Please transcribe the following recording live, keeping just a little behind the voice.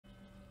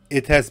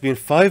It has been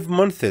 5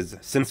 months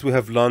since we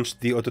have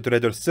launched the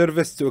AutoTrader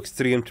service to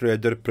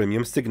XtremeTrader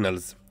Premium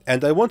Signals,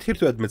 and I want here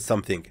to admit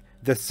something.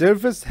 The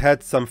service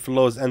had some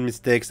flaws and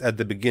mistakes at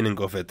the beginning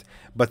of it,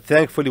 but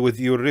thankfully with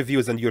your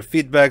reviews and your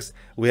feedbacks,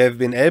 we have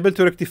been able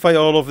to rectify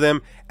all of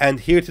them, and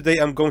here today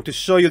I'm going to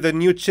show you the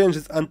new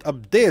changes and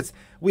updates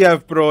we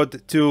have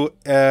brought to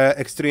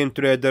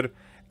XtremeTrader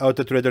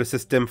AutoTrader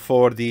system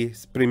for the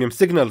premium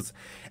signals.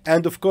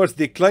 And of course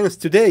the clients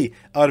today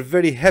are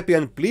very happy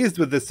and pleased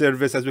with the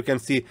service. As we can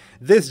see,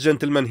 this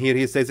gentleman here,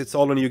 he says it's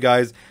all on you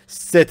guys,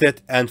 set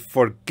it and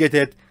forget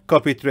it,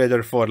 copy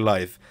trader for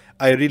life.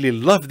 I really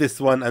love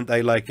this one and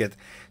I like it.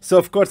 So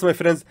of course my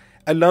friends,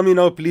 allow me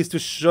now please to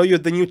show you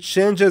the new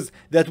changes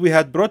that we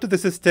had brought to the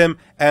system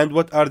and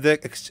what are the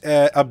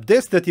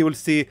updates that you will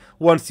see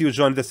once you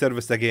join the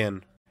service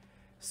again.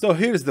 So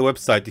here's the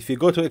website. If you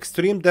go to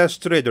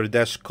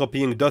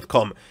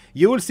xtreme-trader-copying.com,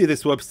 you will see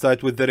this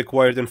website with the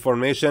required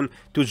information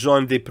to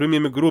join the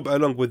premium group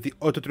along with the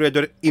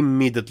AutoTrader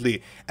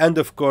immediately. And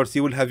of course,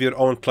 you will have your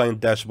own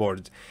client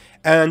dashboard.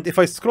 And if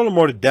I scroll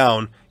more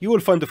down, you will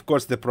find of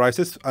course the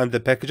prices and the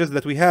packages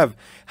that we have.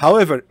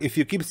 However, if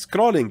you keep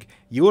scrolling,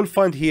 you will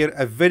find here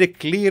a very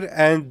clear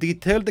and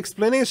detailed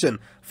explanation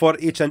for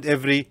each and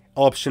every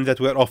option that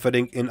we are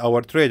offering in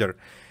our trader.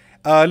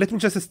 Let me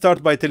just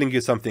start by telling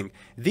you something.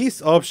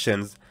 These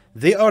options,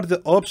 they are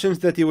the options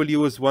that you will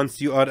use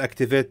once you are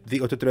activate the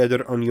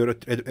AutoTrader on your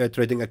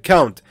trading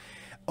account.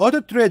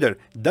 AutoTrader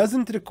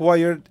doesn't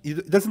require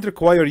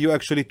you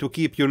actually to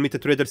keep your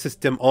MetaTrader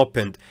system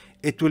opened.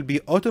 It will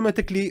be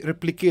automatically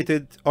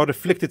replicated or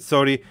reflected,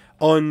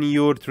 on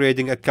your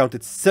trading account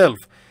itself.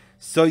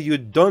 So you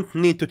don't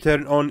need to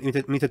turn on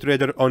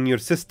MetaTrader on your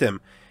system.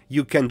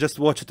 You can just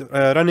watch it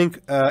running.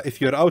 If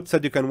you're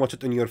outside, you can watch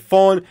it on your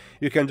phone.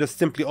 You can just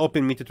simply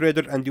open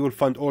MetaTrader and you will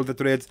find all the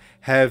trades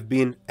have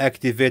been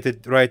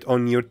activated right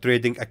on your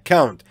trading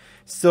account.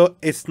 So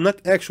it's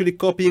not actually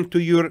copying to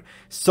your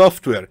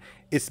software.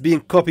 It's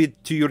being copied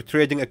to your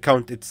trading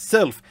account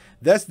itself.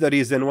 That's the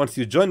reason once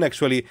you join,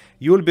 actually,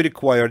 you will be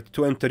required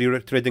to enter your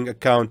trading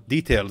account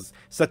details,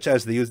 such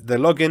as the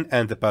login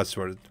and the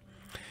password.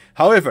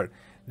 However,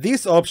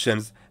 these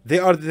options, they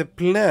are the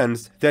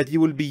plans that you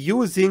will be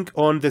using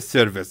on the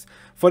service.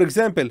 For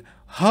example,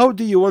 how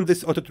do you want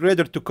this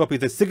AutoTrader to copy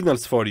the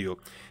signals for you?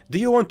 Do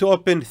you want to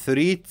open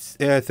three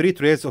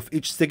trades of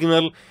each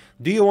signal?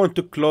 Do you want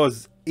to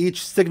close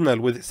each signal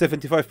with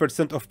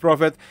 75% of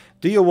profit?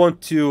 Do you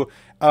want to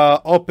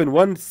open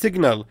one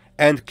signal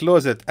and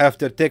close it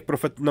after take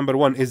profit number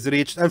 1 is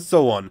reached, and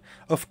so on?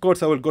 Of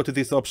course, I will go to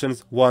these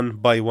options one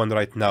by one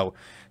right now.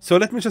 So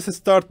let me just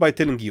start by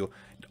telling you.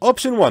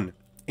 Option 1.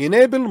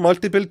 Enable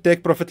multiple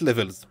take profit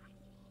levels.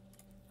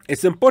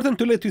 It's important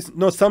to let you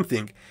know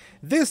something.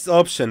 This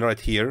option right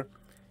here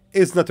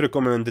is not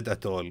recommended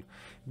at all,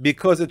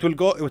 because it will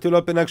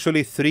open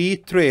actually 3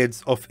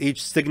 trades of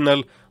each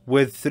signal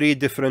with 3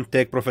 different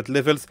take profit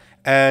levels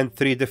and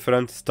 3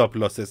 different stop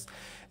losses.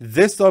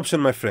 This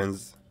option, my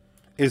friends,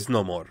 is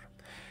no more.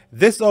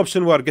 This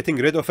option, we are getting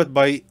rid of it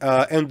by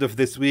end of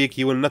this week.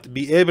 You will not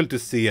be able to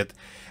see it.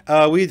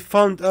 We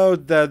found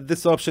out that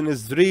this option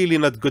is really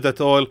not good at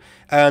all,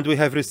 and we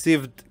have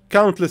received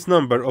countless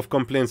number of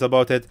complaints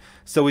about it.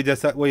 So we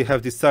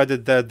have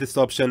decided that this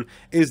option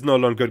is no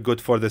longer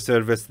good for the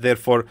service.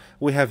 Therefore,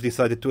 we have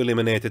decided to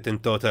eliminate it in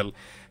total.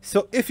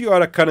 So if you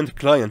are a current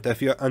client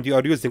and you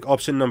are using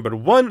option number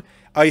 1,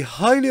 I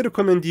highly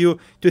recommend you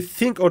to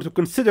think or to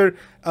consider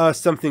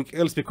something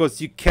else,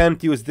 because you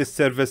can't use this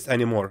service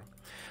anymore.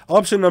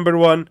 Option number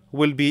 1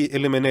 will be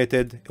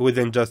eliminated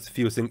within just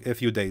a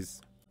few days.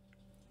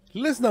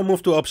 Let's now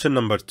move to option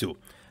number 2.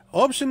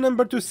 Option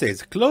number 2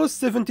 says close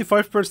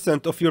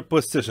 75% of your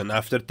position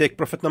after take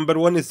profit number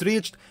 1 is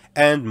reached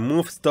and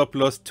move stop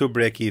loss to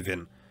break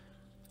even.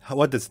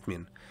 What does it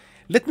mean?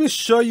 Let me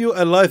show you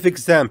a live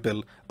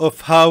example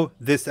of how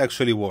this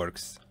actually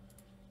works.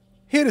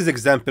 Here is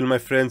example, my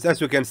friends.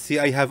 As you can see,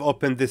 I have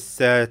opened this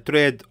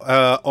trade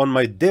on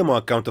my demo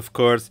account, of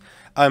course.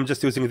 I'm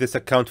just using this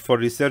account for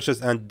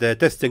researches and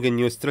testing in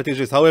new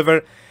strategies.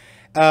 However,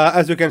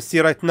 as you can see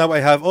right now,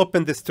 I have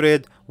opened this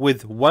trade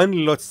with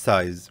 1 lot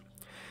size.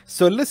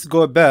 So let's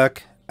go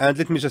back and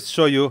let me just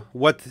show you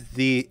what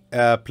the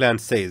plan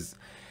says.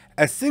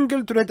 A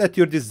single trade at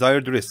your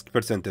desired risk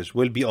percentage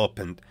will be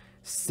opened.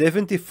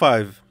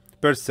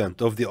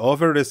 75% of the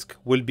over risk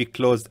will be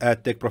closed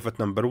at take profit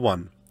number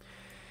 1.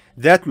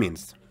 That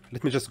means,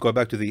 let me just go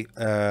back to the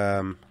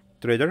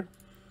trader,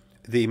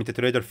 the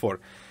MetaTrader 4.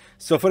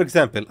 So for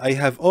example, I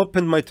have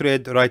opened my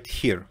trade right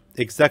here,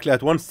 exactly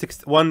at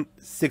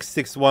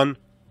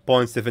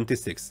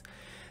 1661.76.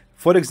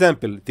 For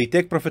example, the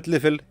take profit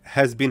level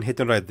has been hit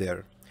right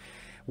there.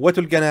 What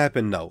will gonna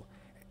happen now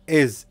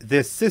is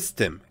the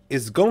system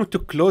is going to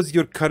close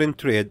your current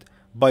trade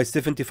by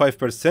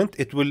 75%.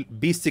 It will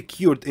be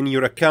secured in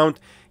your account.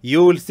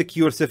 You will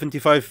secure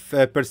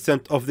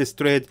 75% of this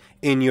trade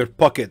in your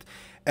pocket.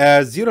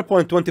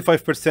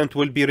 0.25%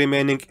 will be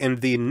remaining in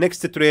the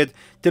next trade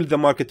till the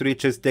market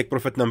reaches take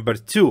profit number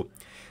 2.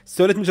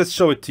 So let me just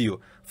show it to you.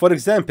 For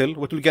example,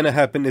 what will gonna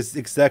happen is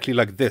exactly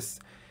like this.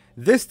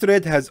 this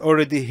trade has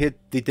already hit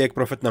the take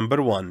profit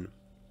number 1.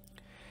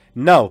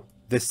 Now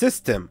the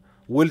system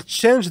will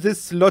change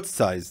this lot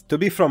size to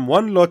be from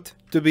 1 lot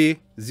to be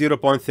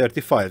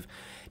 0.35.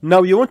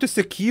 Now you want to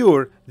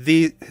secure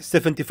the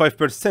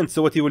 75%,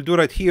 so what you will do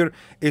right here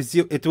is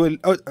it will,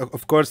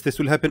 of course this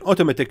will happen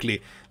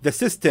automatically. The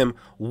system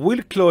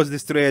will close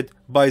this trade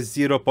by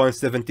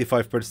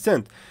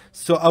 0.75%.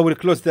 So I will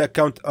close the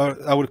account, or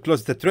I will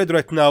close the trade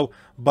right now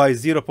by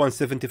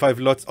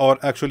 0.75 lots,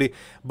 or actually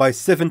by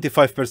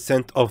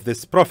 75% of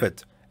this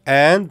profit.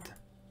 And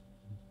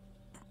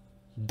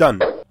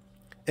done.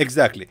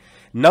 Exactly.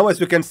 Now as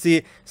you can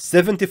see,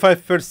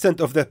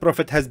 75% of the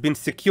profit has been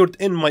secured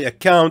in my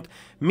account.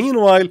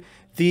 Meanwhile,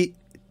 the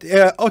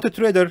auto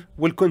trader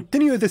will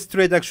continue this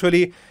trade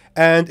actually,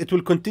 and it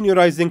will continue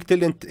rising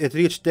till it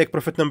reach take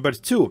profit number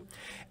 2.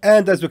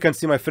 And as you can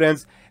see, my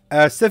friends,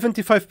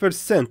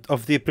 75%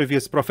 of the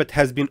previous profit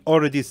has been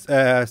already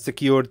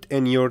secured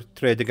in your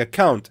trading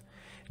account.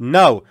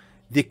 Now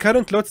the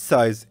current lot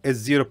size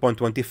is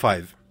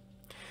 0.25.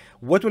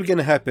 What will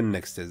gonna happen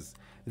next is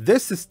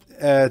this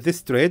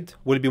trade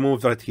will be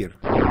moved right here,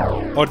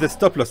 or the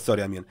stop loss,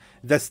 sorry, I mean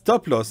the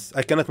stop loss.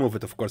 I cannot move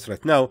it of course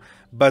right now,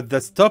 but the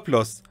stop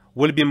loss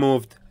will be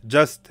moved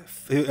just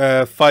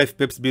 5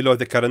 pips below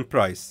the current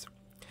price.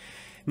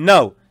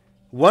 Now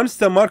once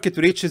the market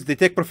reaches the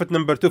take profit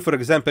number 2, for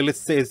example, let's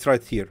say it's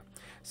right here,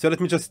 so let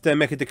me just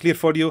make it clear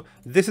for you.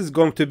 This is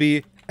going to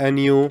be a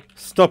new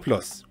stop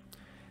loss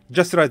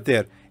just right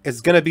there.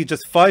 It's gonna be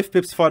just 5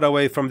 pips far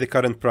away from the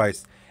current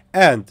price,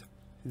 and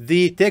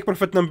the take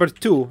profit number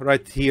 2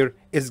 right here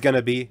is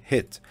gonna be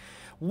hit.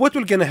 What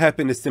will gonna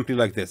happen is simply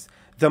like this: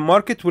 the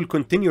market will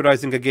continue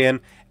rising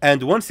again,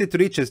 and once it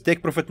reaches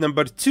take profit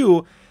number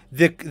 2,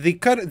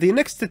 the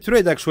next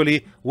trade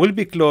actually will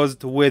be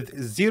closed with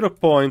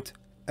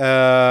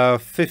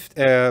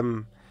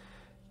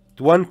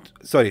 0.1,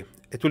 sorry,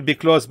 it will be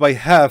closed by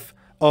half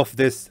of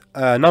this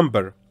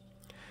number,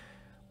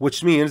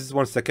 which means,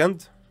 1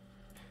 second,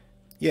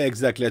 yeah,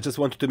 exactly, I just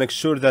wanted to make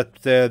sure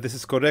that this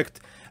is correct.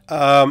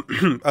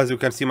 As you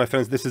can see, my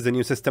friends, this is the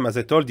new system, as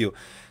I told you.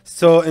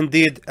 So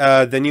indeed,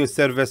 the new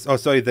service,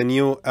 the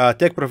new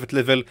take profit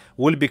level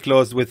will be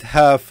closed with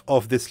half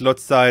of this lot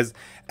size.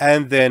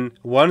 And then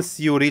once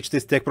you reach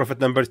this take profit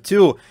number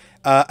 2,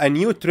 a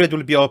new trade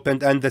will be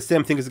opened, and the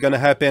same thing is going to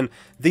happen.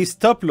 The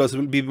stop loss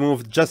will be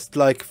moved just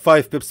like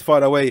 5 pips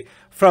far away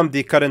from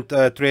the current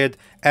trade,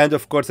 and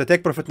of course the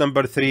take profit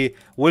number 3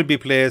 will be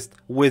placed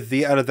with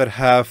the another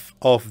half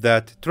of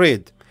that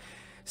trade.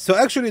 So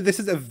actually this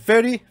is a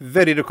very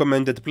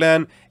recommended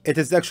plan. It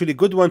is actually a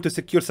good one to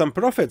secure some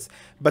profits,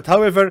 but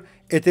however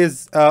it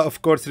is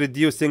of course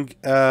reducing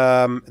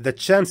the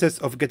chances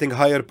of getting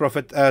higher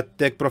profit at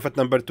take profit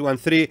number 2 and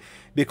 3,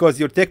 because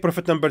your take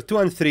profit number 2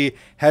 and 3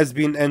 has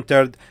been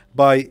entered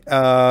by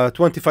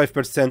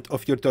 25%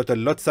 of your total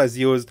lot size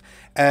used,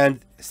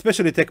 and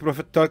especially take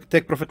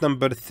profit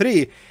number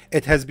 3,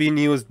 it has been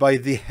used by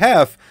the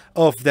half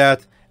of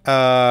that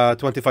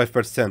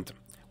 25%,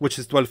 which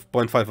is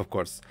 12.5 of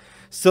course.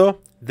 So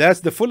that's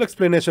the full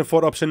explanation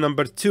for option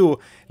number 2.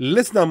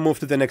 Let's now move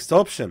to the next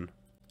option.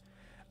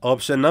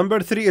 Option number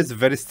 3 is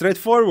very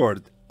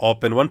straightforward.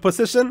 Open one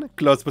position,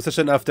 close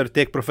position after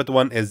take profit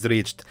 1 is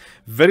reached.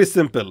 Very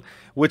simple,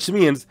 which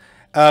means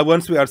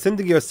once we are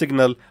sending you a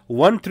signal,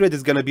 one trade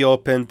is going to be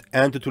opened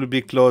and it will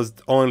be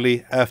closed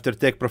only after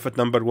take profit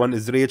number 1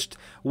 is reached,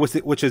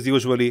 which is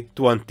usually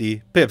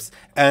 20 pips,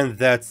 and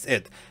that's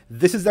it.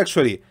 This is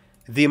actually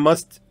the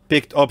must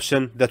picked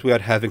option that we are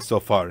having so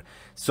far.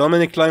 So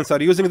many clients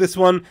are using this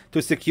one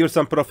to secure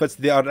some profits.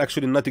 They are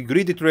actually not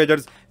greedy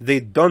traders.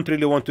 They don't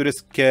really want to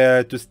risk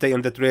to stay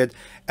in the trade,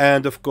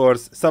 and of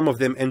course some of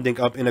them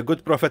ending up in a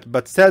good profit.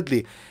 But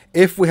sadly,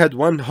 if we had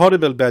one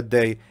horrible bad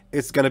day,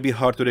 it's gonna be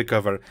hard to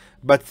recover.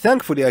 But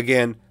thankfully,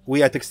 again,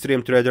 we at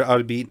XtremeTrader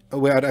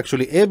we are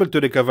actually able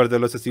to recover the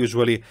losses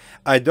usually.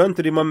 I don't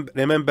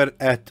remember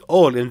at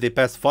all in the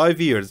past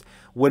 5 years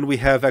when we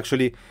have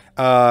actually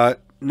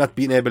not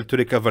been able to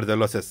recover the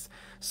losses.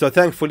 So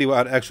thankfully we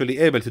are actually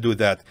able to do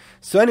that.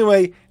 So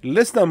anyway,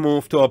 let's now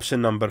move to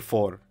option number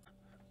 4.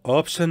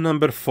 Option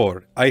number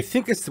 4. I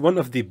think it's one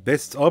of the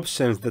best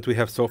options that we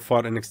have so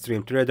far in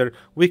XtremeTrader.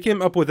 We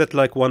came up with it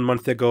like 1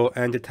 month ago,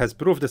 and it has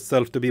proved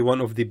itself to be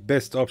one of the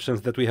best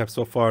options that we have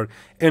so far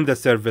in the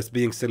service,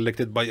 being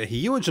selected by a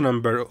huge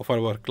number of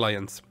our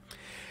clients.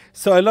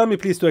 So allow me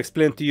please to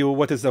explain to you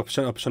what is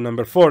option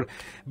number 4,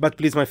 but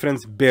please my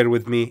friends, bear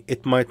with me,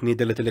 it might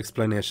need a little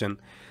explanation.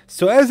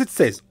 So as it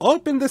says,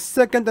 open the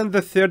second and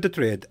the third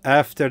trade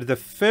after the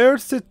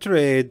first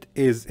trade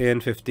is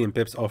in 15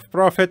 pips of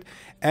profit,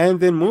 and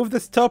then move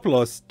the stop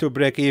loss to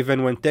break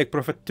even when take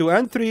profit 2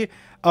 and 3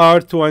 are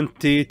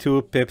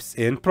 22 pips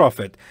in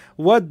profit.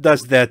 What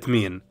does that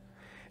mean?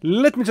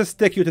 Let me just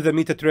take you to the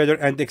MetaTrader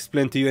and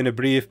explain to you in a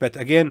brief, but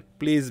again,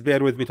 please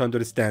bear with me to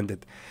understand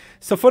it.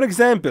 So for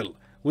example,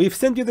 we've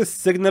sent you the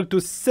signal to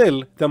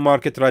sell the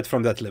market right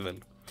from that level.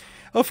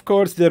 Of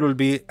course, there will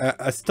be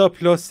a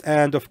stop loss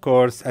and of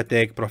course a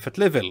take profit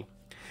level.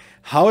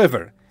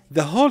 However,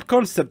 the whole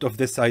concept of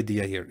this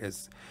idea here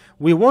is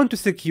we want to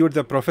secure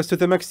the profits to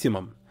the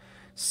maximum.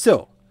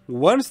 So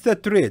once the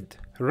trade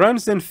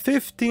runs in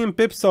 15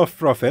 pips of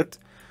profit,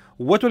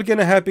 what will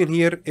gonna happen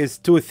here is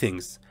two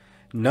things.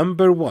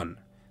 Number one,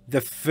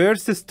 the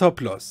first stop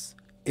loss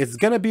is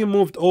gonna be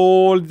moved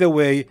all the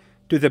way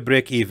to the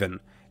break even.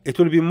 It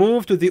will be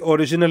moved to the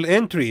original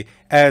entry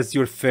as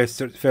your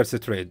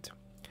first trade.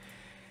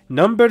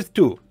 Number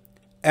two,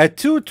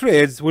 two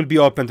trades will be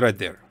opened right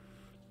there.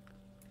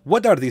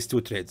 What are these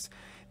two trades?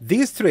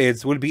 These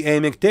trades will be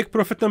aiming take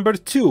profit number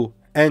 2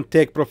 and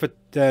take profit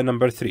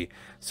number 3.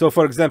 So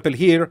for example,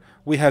 here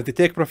we have the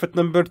take profit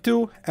number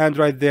 2 and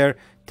right there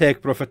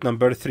take profit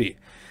number 3.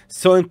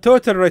 So in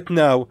total right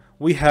now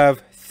we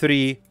have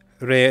 3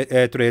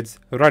 trades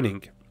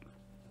running.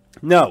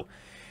 Now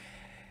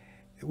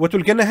what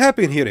will gonna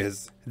happen here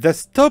is the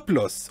stop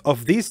loss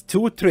of these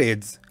two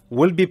trades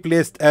will be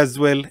placed as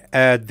well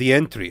at the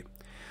entry,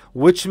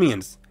 which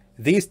means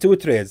these two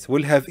trades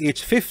will have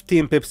each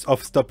 15 pips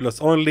of stop loss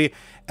only.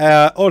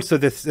 Also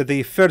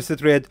the first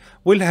trade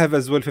will have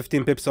as well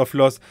 15 pips of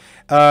loss.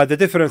 The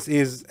difference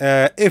is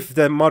if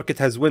the market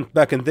has went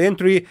back in the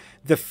entry,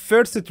 the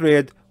first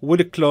trade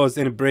will close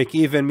in break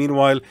even.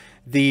 Meanwhile,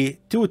 the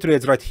two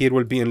trades right here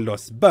will be in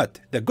loss. But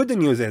the good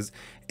news is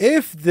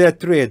if the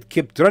trade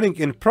kept running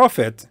in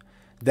profit,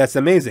 that's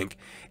amazing.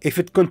 If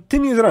it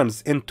continues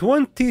runs in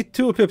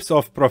 22 pips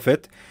of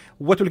profit,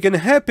 what will gonna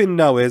happen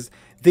now is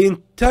the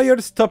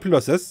entire stop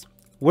losses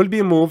will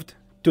be moved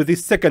to the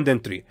second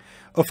entry.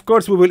 Of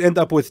course, we will end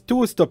up with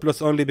 2 stop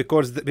loss only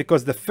because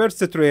the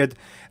first trade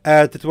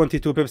at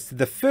 22 pips,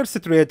 the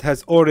first trade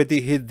has already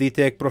hit the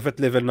take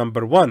profit level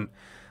number 1,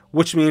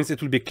 which means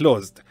it will be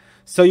closed.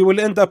 So you will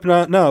end up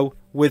now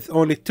with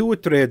only 2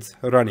 trades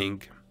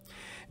running.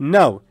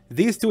 Now,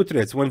 these 2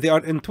 trades, when they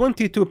are in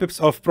 22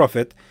 pips of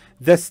profit,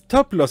 the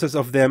stop losses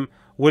of them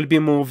will be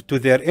moved to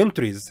their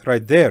entries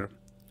right there.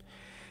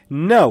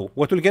 Now,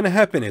 what will gonna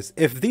happen is,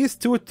 if these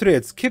 2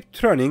 trades keep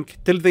running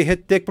till they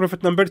hit take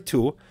profit number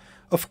 2,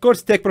 of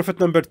course take profit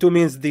number 2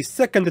 means the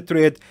second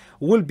trade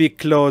will be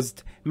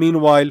closed.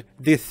 Meanwhile,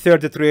 the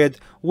third trade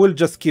will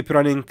just keep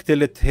running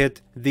till it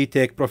hit the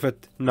take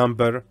profit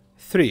number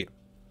 3.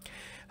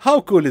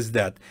 How cool is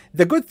that?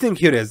 The good thing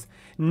here is,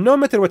 no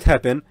matter what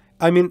happened,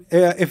 I mean,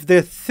 if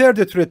the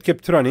third trade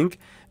kept running,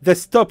 the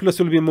stop loss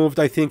will be moved,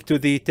 I think, to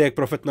the take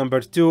profit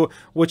number 2,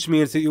 which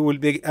means you will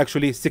be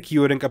actually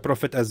securing a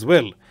profit as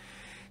well.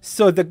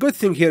 So the good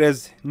thing here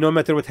is, no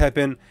matter what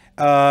happened,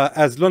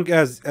 as long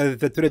as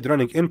the trade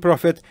running in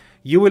profit,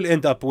 you will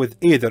end up with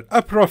either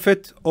a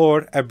profit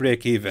or a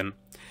break even.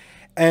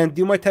 And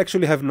you might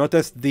actually have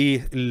noticed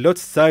the lot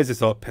size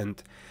is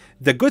opened.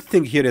 The good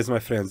thing here is, my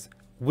friends,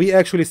 we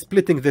actually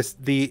splitting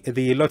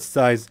the lot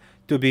size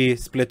to be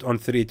split on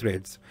 3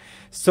 trades.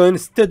 So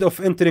instead of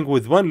entering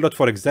with 1 lot,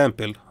 for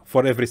example,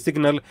 for every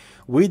signal,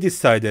 we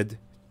decided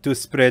to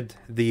spread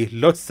the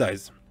lot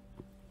size,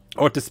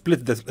 or to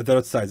split the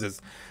lot sizes.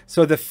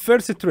 So the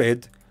first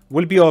trade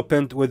will be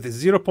opened with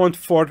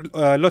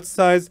 0.4 lot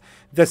size.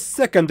 The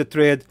second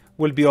trade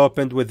will be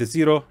opened with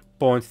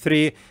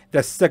 0.3.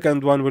 The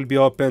second one will be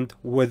opened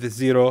with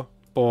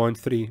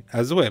 0.3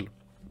 as well.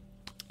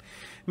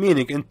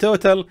 Meaning in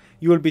total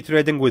you will be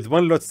trading with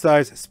 1 lot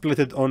size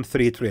split on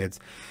 3 trades.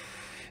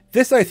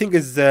 This, I think,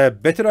 is a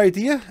better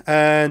idea,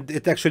 and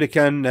it actually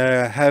can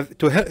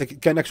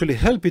actually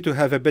help you to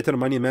have a better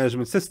money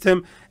management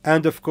system,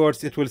 and of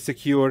course it will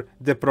secure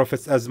the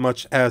profits as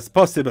much as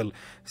possible.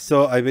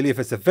 So I believe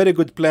it's a very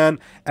good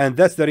plan, and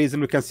that's the reason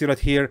we can see right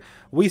here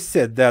we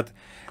said that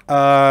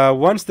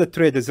once the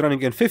trade is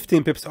running in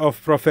 15 pips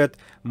of profit,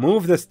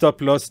 move the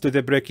stop loss to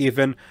the break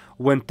even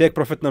when take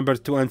profit number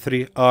 2 and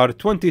 3 are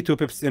 22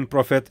 pips in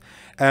profit,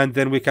 and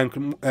then we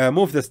can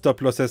move the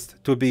stop losses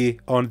to be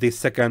on the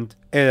second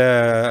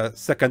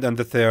and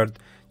the third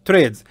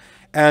trades.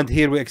 And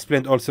here we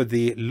explained also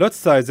the lot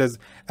sizes,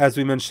 as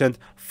we mentioned,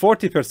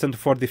 40%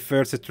 for the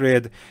first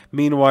trade.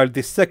 Meanwhile,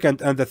 the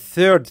second and the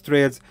third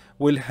trades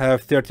will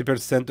have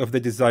 30% of the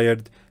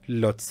desired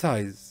lot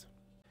size.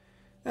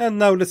 And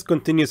now let's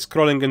continue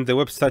scrolling in the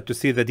website to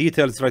see the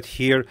details right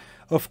here.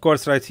 Of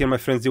course, right here, my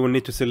friends, you will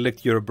need to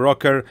select your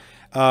broker.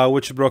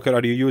 Which broker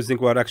are you using?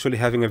 We are actually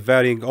having a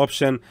varying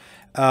option.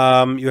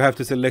 You have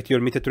to select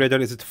your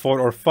MetaTrader. Is it 4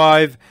 or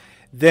 5?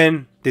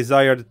 Then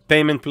desired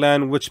payment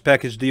plan. Which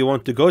package do you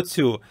want to go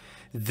to?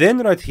 Then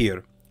right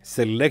here,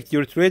 select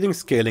your trading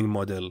scaling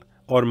model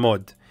or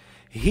mod.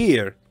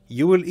 Here,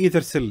 you will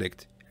either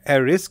select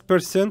a risk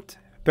percent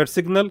per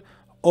signal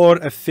or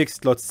a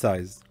fixed lot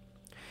size.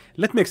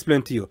 Let me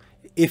explain to you.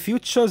 If you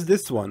chose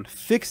this one,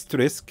 fixed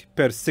risk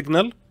per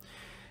signal,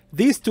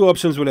 these 2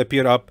 options will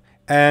appear up,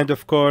 and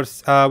of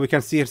course we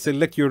can see here,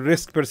 select your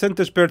risk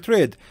percentage per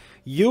trade.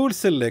 You will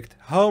select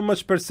how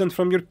much percent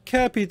from your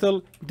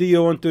capital do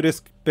you want to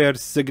risk per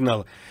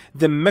signal.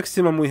 The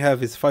maximum we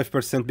have is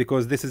 5%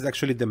 because this is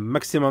actually the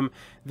maximum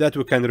that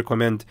we can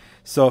recommend.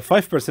 So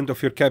 5%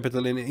 of your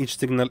capital in each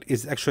signal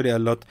is actually a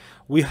lot.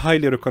 We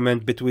highly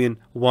recommend between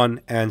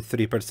 1 and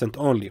 3%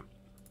 only.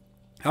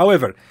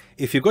 However,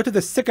 if you go to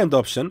the second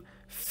option,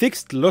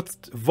 fixed lot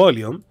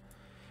volume,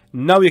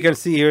 Now you can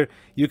see here,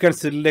 you can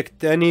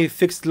select any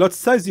fixed lot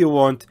size you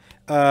want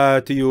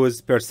to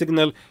use per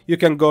signal. You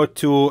can go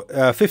to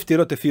 50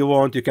 lot if you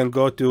want, you can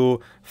go to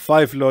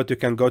 5 lot, you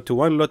can go to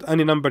 1 lot,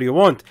 any number you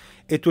want.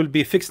 It will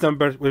be fixed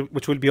number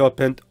which will be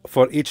opened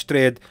for each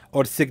trade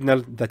or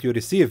signal that you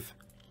receive.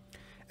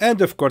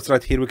 And of course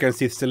right here we can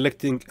see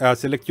select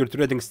your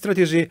trading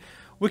strategy.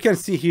 We can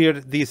see here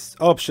these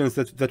options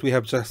that we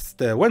have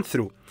just went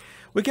through.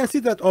 We can see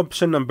that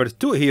option number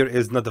 2 here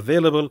is not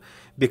available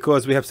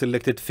because we have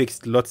selected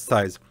fixed lot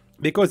size.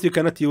 Because you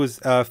cannot use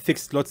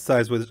fixed lot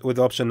size with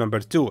option number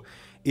 2.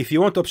 If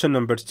you want option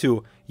number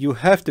 2, you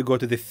have to go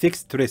to the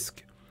fixed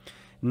risk.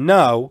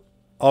 Now,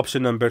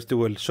 option number 2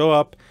 will show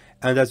up,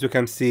 and as you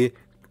can see,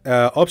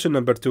 option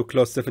number 2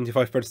 closed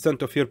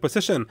 75% of your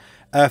position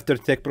after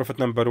take profit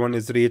number 1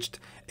 is reached,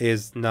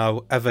 is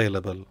now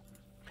available.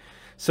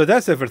 So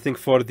that's everything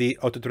for the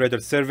AutoTrader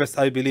service.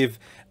 I believe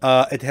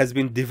it has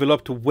been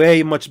developed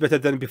way much better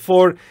than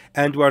before,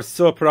 and we are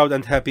so proud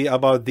and happy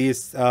about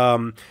these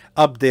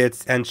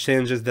updates and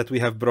changes that we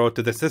have brought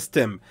to the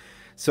system.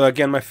 So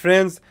again, my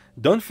friends,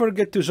 don't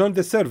forget to join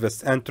the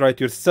service and try it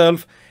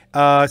yourself.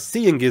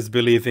 Seeing is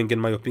believing,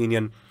 in my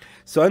opinion.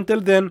 So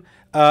until then,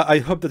 I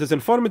hope that is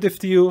informative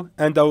to you,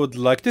 and I would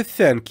like to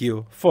thank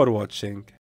you for watching.